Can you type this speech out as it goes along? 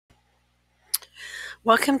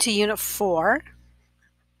Welcome to Unit 4,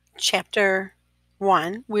 Chapter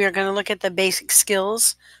 1. We are going to look at the basic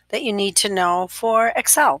skills that you need to know for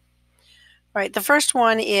Excel. All right, the first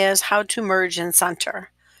one is how to merge and center.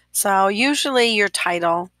 So usually your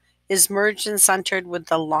title is merged and centered with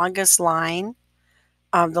the longest line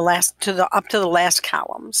of the last up to the last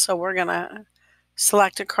column. So we're going to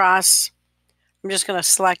select across. I'm just going to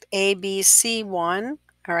select A, B, C1.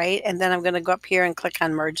 All right, and then I'm going to go up here and click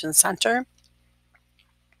on merge and center.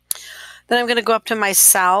 Then I'm going to go up to my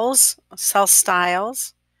cells, cell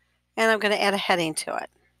styles, and I'm going to add a heading to it.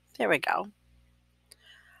 There we go.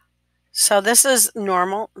 So this is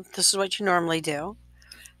normal. This is what you normally do.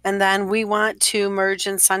 And then we want to merge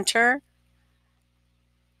and center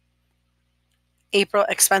April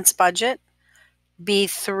expense budget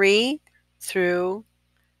B3 through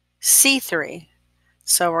C3.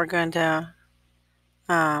 So we're going to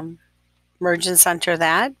merge and center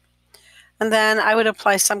that. And then I would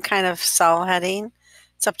apply some kind of cell heading.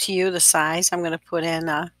 It's up to you, the size. I'm going to put in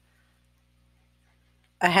a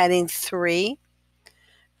heading 3.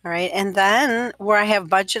 All right, and then where I have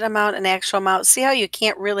budget amount and actual amount, see how you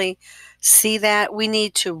can't really see that? We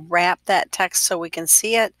need to wrap that text so we can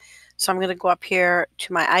see it. So I'm going to go up here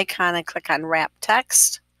to my icon and click on Wrap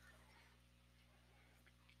Text.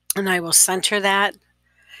 And I will center that.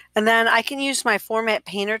 And then I can use my Format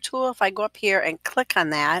Painter tool. If I go up here and click on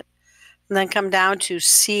that, and then come down to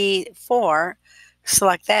C4,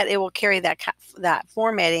 select that, it will carry that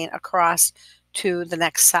formatting across to the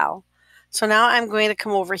next cell. So now I'm going to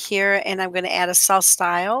come over here and I'm going to add a cell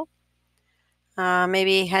style,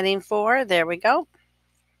 maybe heading 4. There we go.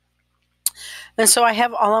 And so I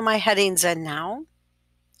have all of my headings in now.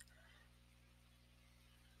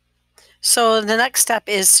 So the next step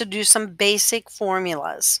is to do some basic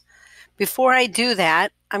formulas. Before I do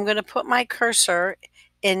that, I'm going to put my cursor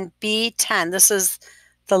in B10. This is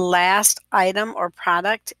the last item or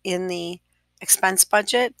product in the expense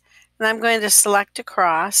budget. And I'm going to select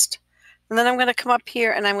across. And then I'm going to come up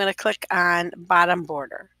here and I'm going to click on bottom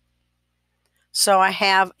border. So I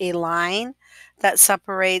have a line that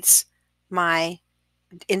separates my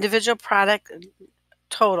individual product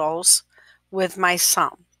totals with my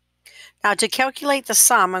sum. Now to calculate the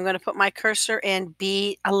sum, I'm going to put my cursor in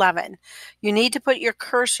B11. You need to put your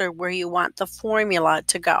cursor where you want the formula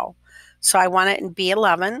to go. So I want it in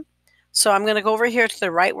B11. So I'm going to go over here to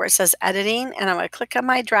the right where it says editing, and I'm going to click on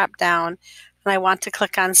my drop down, and I want to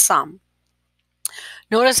click on sum.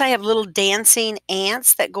 Notice I have little dancing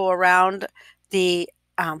ants that go around the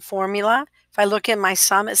formula. If I look in my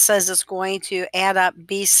sum, it says it's going to add up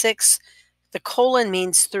B6. The colon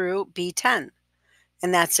means through B10.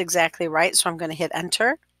 And that's exactly right. So I'm going to hit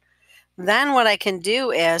enter. Then what I can do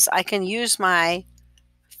is I can use my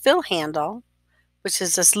fill handle, which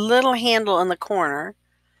is this little handle in the corner,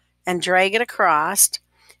 and drag it across,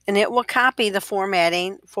 and it will copy the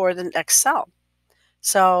formatting for the next cell.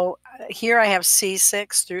 So here I have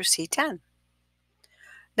C6 through C10.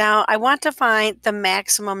 Now I want to find the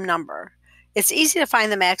maximum number. It's easy to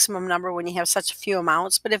find the maximum number when you have such a few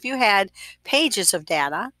amounts, but if you had pages of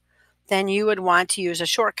data, then you would want to use a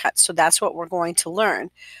shortcut. So that's what we're going to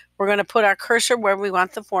learn. We're going to put our cursor where we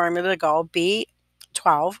want the formula to go, B12.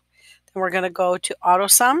 Then we're going to go to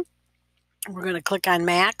AutoSum. We're going to click on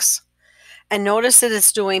Max. And notice that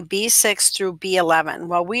it's doing B6 through B11.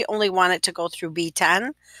 Well, we only want it to go through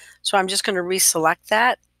B10. So I'm just going to reselect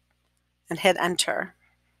that and hit enter.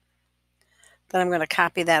 Then I'm going to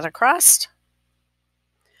copy that across.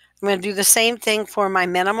 I'm going to do the same thing for my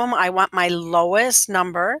minimum. I want my lowest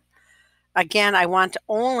number. Again, I want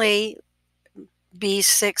only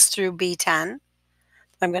B6 through B10.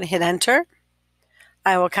 I'm going to hit enter.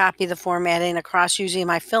 I will copy the formatting across using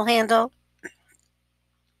my fill handle.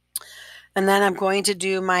 And then I'm going to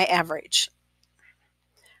do my average.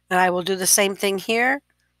 And I will do the same thing here.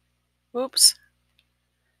 Oops.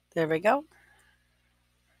 There we go.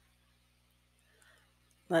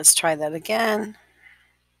 Let's try that again.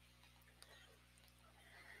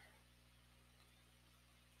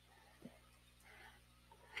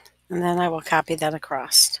 And then I will copy that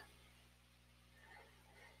across.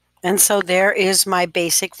 And so there is my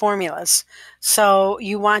basic formulas. So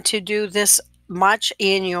you want to do this much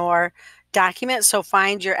in your document. So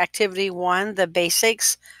find your activity 1, the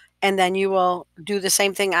basics, and then you will do the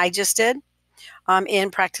same thing I just did in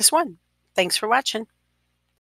practice 1. Thanks for watching.